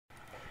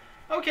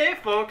Okay,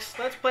 folks,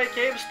 let's play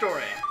Cave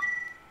Story.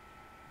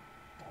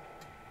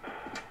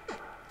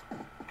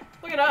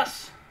 Look at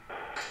us.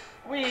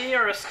 We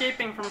are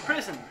escaping from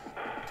prison.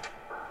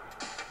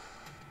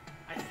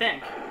 I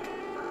think.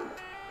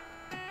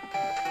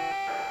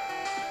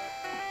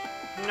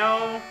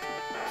 No,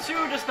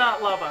 Sue does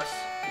not love us.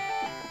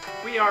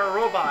 We are a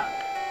robot.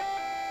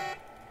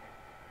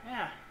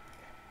 Yeah.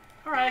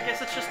 Alright, I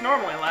guess it's just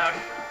normally loud.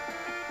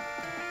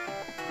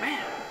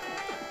 Man.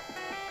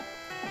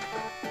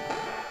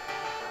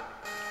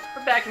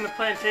 We're back in the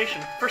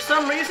plantation. For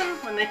some reason,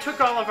 when they took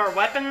all of our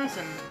weapons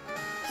and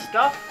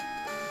stuff,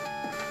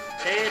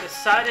 they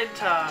decided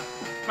to...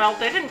 Well,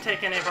 they didn't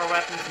take any of our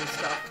weapons and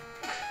stuff.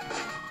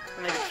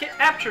 When they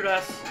captured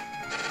us,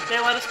 they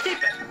let us keep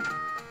it.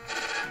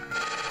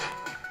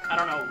 I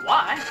don't know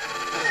why.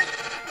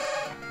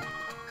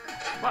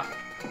 What?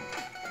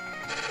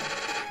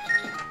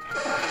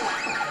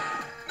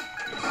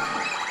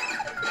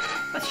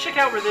 Let's check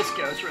out where this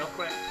goes real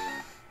quick.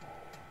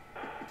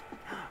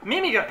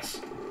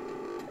 Mimigus!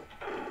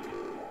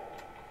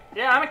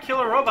 Yeah, I'm a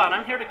killer robot.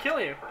 I'm here to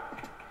kill you.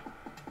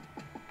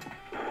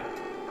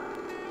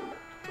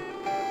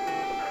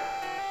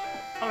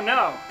 Oh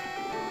no.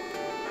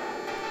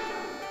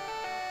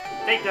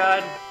 They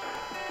died.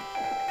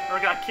 Or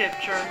got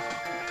captured.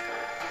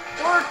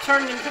 Or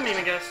turned into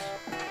Mimigus.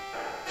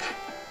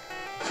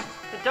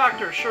 The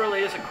doctor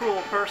surely is a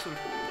cruel person.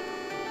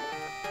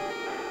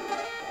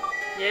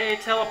 Yay,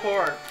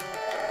 teleport.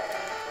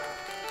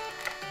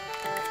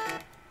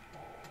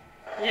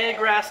 Yay,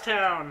 Grass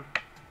Town.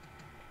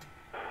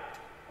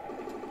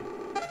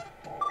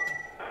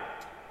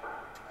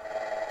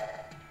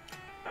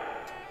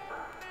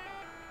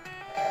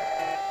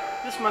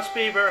 This must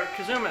be where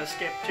Kazuma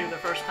escaped to the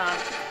first time.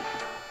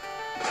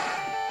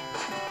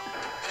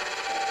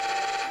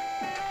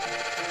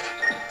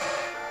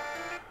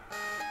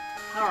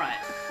 Alright,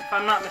 if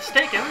I'm not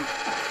mistaken,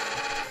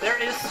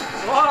 there is...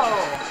 Whoa!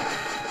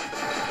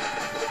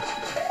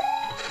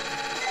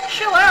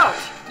 Chill out!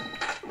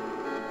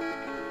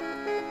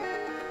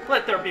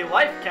 Let there be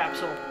life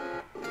capsule.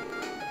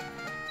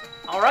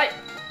 Alright.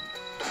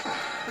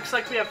 Looks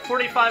like we have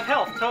 45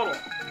 health total.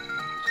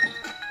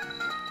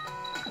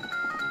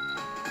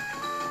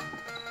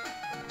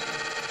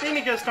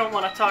 Mimigas don't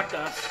want to talk to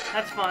us.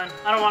 That's fine.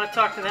 I don't want to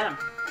talk to them.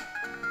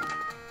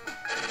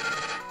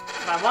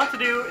 What I want to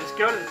do is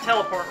go to the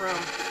teleport room.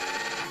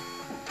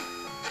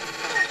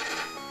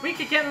 We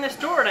could get in this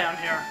door down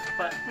here,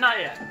 but not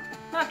yet.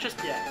 Not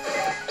just yet.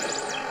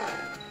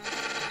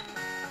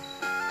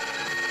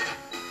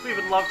 We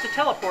would love to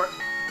teleport.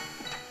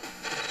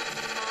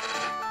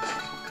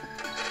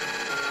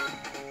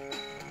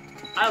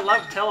 I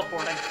love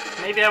teleporting.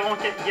 Maybe I won't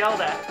get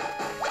yelled at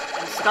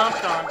and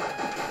stomped on.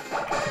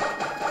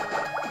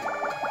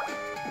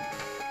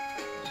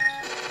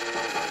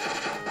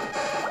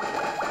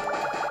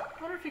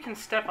 Can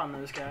step on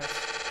those guys.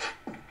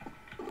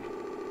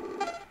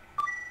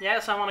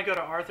 Yes, I want to go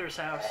to Arthur's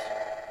house.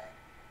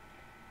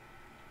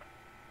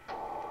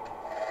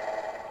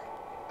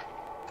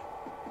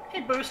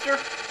 Hey, Booster.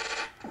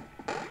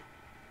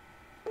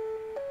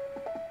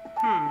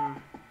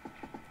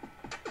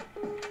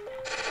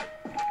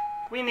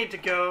 We need to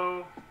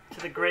go to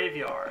the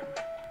graveyard.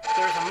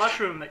 There's a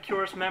mushroom that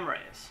cures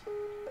memories.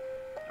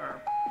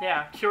 Or,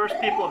 yeah, cures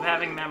people of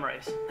having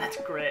memories. That's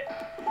great.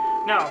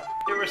 No,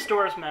 it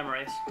restores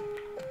memories.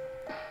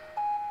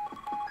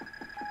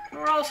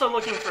 We're also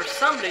looking for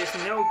somebody's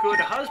no-good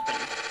husband.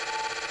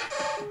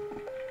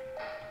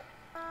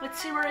 Let's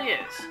see where he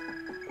is.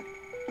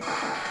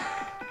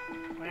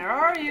 Where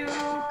are you?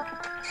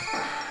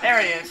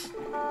 There he is.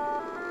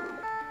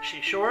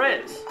 She sure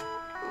is.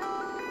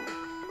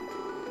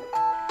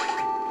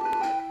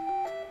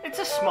 It's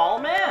a small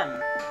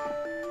man.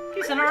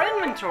 He's in our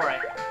inventory.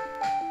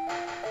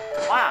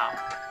 Wow.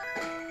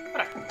 What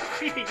a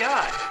creepy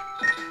guy.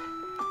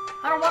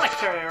 I don't want to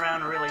carry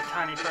around a really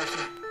tiny person.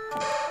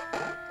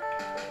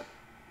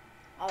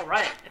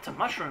 Alright, it's a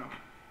mushroom.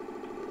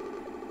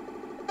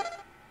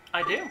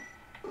 I do.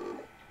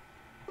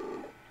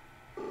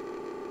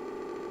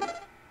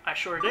 I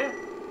sure do.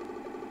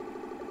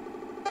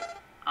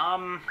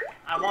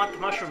 I want the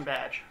mushroom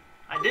badge.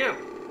 I do.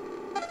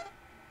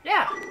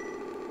 Yeah.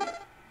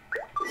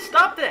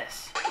 Stop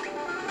this.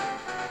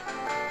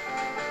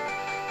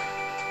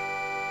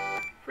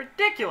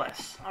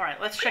 Ridiculous.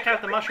 Alright, let's check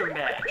out the mushroom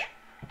badge.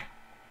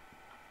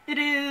 It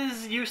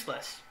is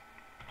useless.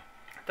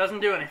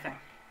 Doesn't do anything.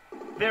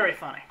 Very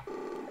funny.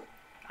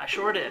 I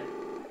sure did.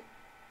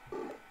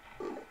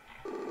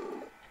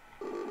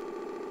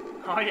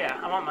 Oh yeah,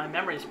 I want my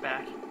memories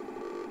back.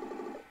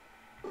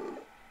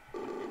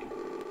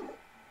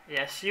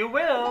 Yes, you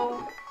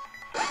will.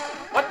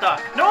 What the?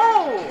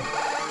 No!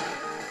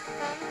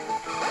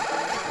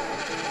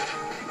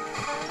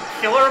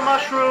 Killer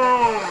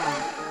mushroom!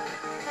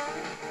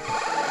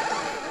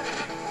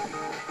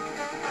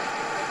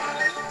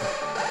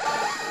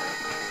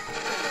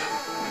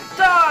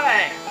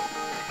 Die!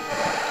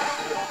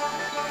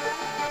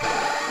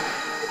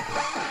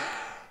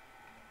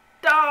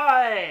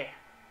 Die!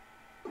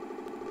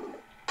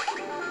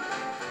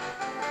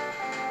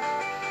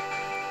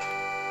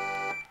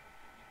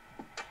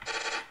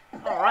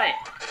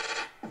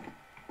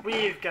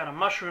 We've got a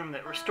mushroom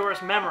that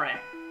restores memory,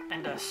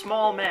 and a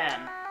small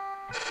man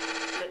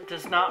that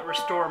does not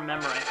restore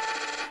memory.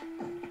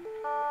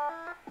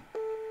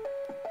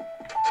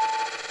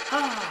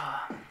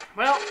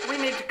 Well, we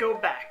need to go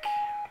back.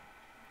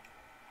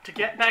 To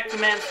get back to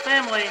man's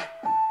family,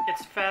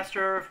 it's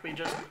faster if we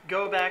just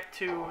go back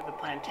to the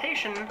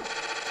plantation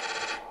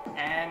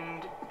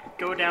and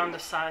go down the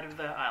side of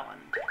the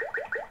island.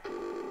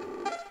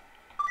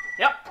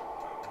 Yep.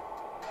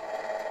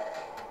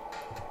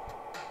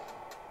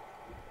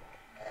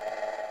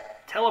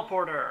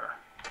 Teleporter.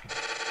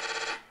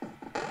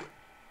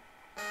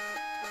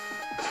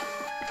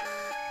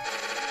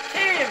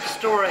 Cave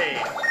Story.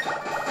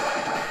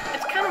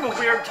 It's kind of a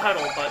weird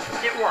title, but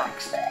it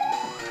works.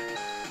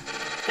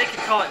 They could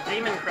call it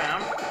Demon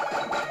Crown.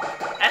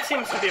 That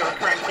seems to be a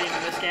recurring theme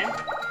in this game.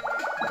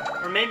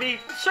 Or maybe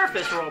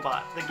Surface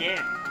Robot, the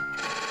game.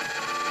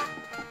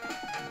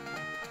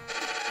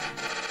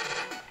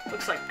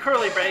 Looks like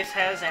Curly Brace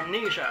has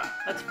amnesia.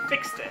 Let's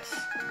fix this.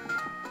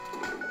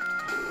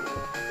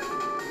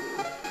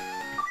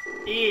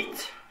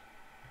 Eat.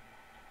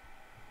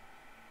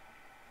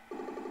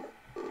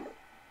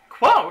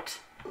 Quote?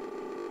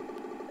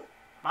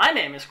 My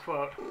name is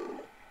Quote.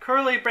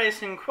 Curly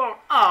Brace and Quote.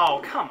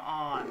 Oh, come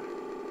on.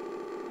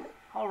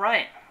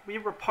 Alright, we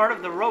were part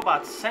of the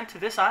robots sent to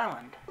this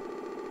island.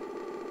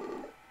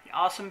 The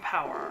awesome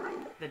power,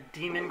 the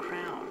Demon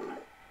Crown.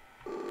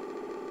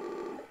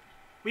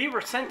 We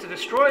were sent to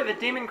destroy the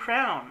Demon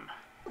Crown.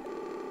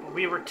 But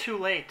we were too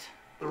late.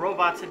 The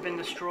robots had been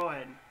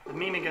destroyed. The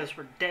Mimigas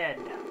were dead.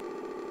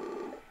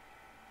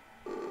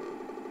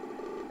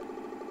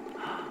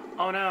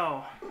 Oh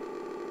no,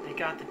 they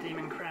got the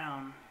Demon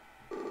Crown.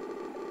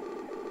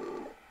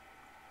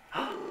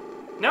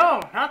 No,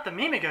 not the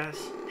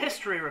Mimigas.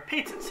 History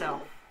repeats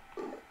itself.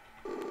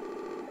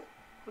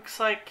 Looks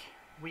like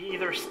we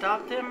either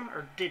stopped him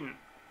or didn't.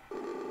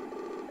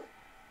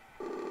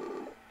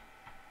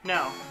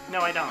 No,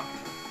 I don't.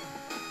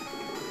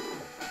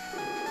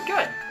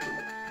 Good.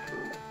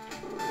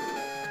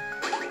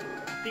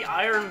 The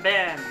Iron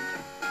Band.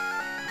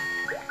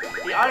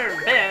 The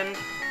Iron Band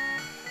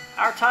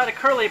are tied to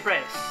Curly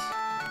Brace.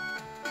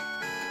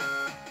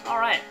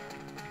 Alright.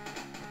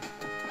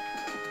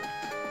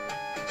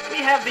 We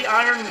have the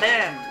Iron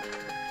Band.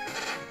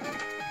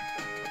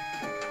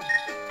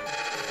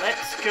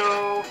 Let's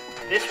go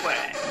this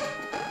way.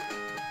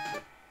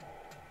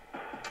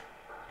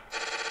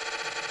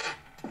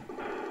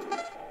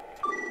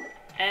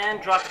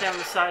 And drop down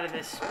the side of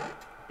this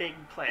big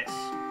place.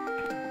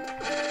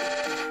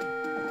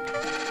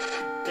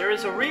 There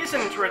is a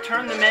reason to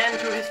return the man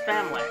to his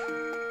family.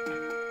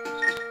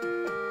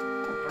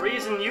 A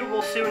reason you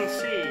will soon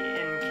see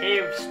in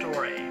Cave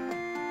Story.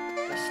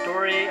 The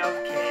story of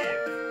Cave.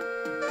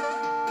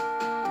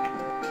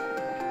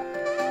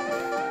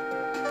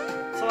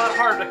 It's a lot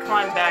harder to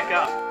climb back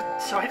up,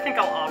 so I think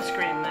I'll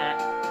off-screen that.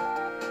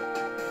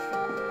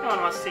 No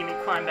one wants to see me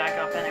climb back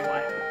up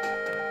anyway.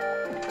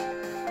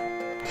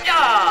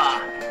 Yeah!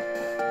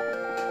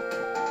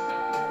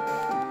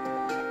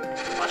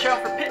 Watch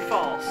out for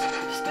pitfalls.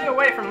 Stay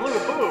away from Lou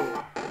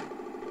Boo.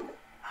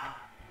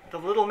 The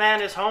little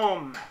man is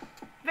home.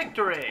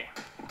 Victory.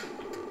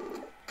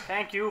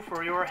 Thank you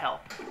for your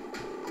help.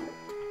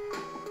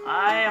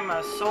 I am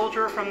a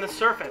soldier from the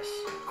surface.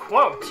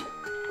 Quote.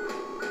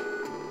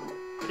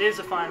 It is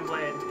a fine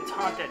blade. It's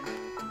haunted.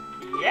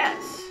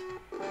 Yes.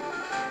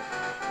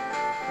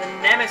 The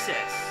Nemesis.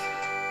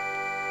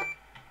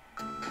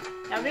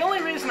 Now, the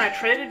only reason I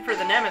traded for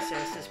the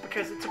Nemesis is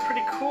because it's a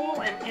pretty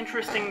cool and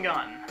interesting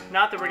gun.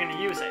 Not that we're going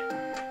to use it.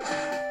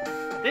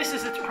 This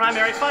is its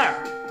primary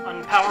fire,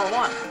 on Power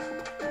 1.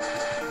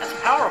 That's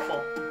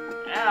powerful.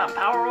 Yeah,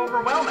 power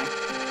overwhelming.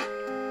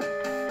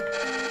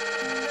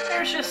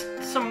 There's just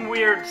some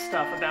weird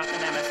stuff about the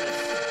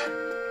Nemesis.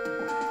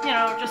 You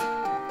know, just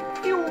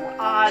a few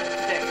odd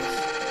things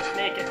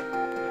make it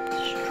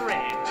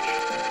strange.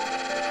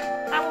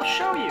 I will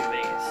show you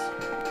these.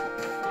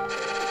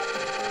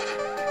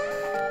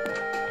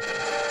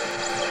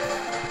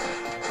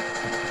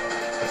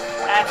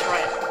 That's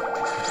right.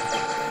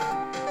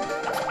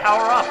 Let's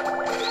power up.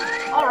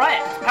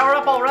 Alright, power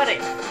up already.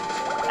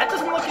 That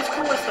doesn't look as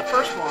cool as the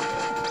first one.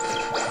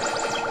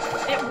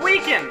 It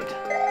weakened!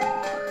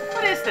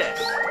 What is this?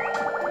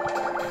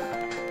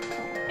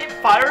 It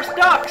fires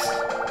ducks!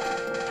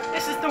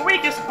 This is the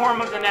weakest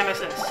form of the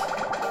Nemesis.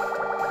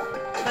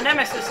 The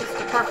Nemesis is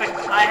the perfect...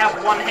 I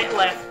have one hit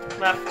left.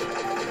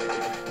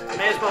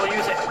 May as well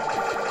use it.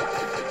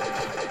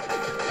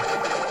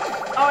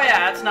 Oh yeah,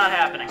 that's not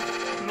happening.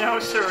 No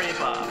siree,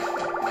 Bob.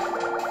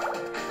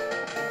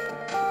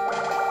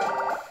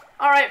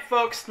 Alright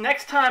folks,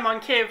 next time on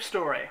Cave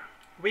Story,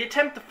 we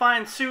attempt to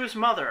find Sue's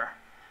mother,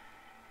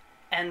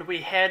 and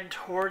we head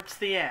towards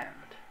the end.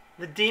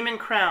 The Demon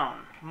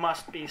Crown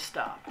must be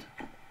stopped.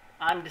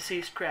 I'm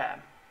Deceased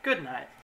Crab. Good night.